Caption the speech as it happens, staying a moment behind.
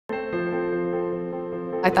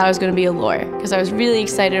I thought I was going to be a lawyer because I was really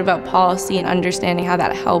excited about policy and understanding how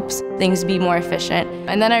that helps things be more efficient.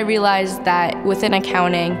 And then I realized that within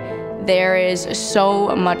accounting, there is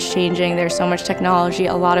so much changing, there's so much technology,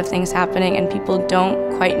 a lot of things happening, and people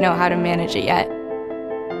don't quite know how to manage it yet.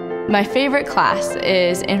 My favorite class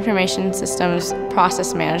is Information Systems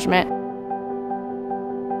Process Management.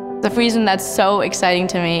 The reason that's so exciting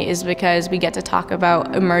to me is because we get to talk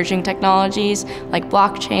about emerging technologies like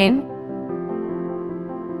blockchain.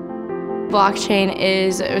 Blockchain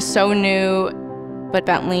is so new, but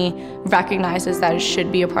Bentley recognizes that it should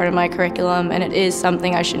be a part of my curriculum, and it is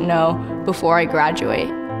something I should know before I graduate.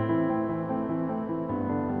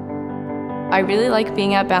 I really like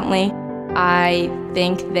being at Bentley. I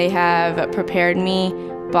think they have prepared me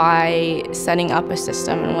by setting up a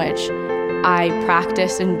system in which I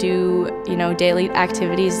practice and do, daily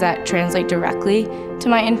activities that translate directly to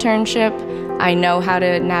my internship. I know how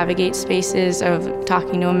to navigate spaces of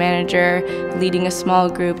talking to a manager, leading a small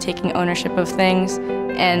group, taking ownership of things,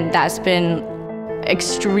 and that's been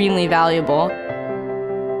extremely valuable.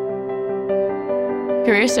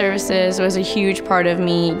 Career Services was a huge part of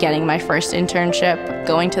me getting my first internship.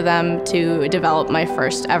 Going to them to develop my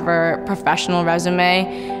first ever professional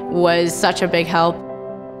resume was such a big help.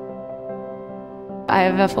 I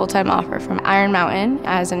have a full-time offer from Iron Mountain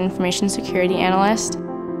as an information security analyst.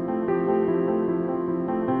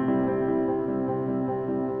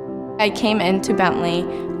 I came into Bentley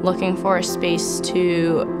looking for a space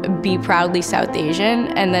to be proudly South Asian,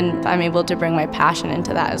 and then I'm able to bring my passion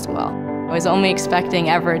into that as well. I was only expecting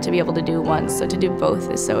ever to be able to do one, so to do both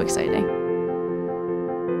is so exciting.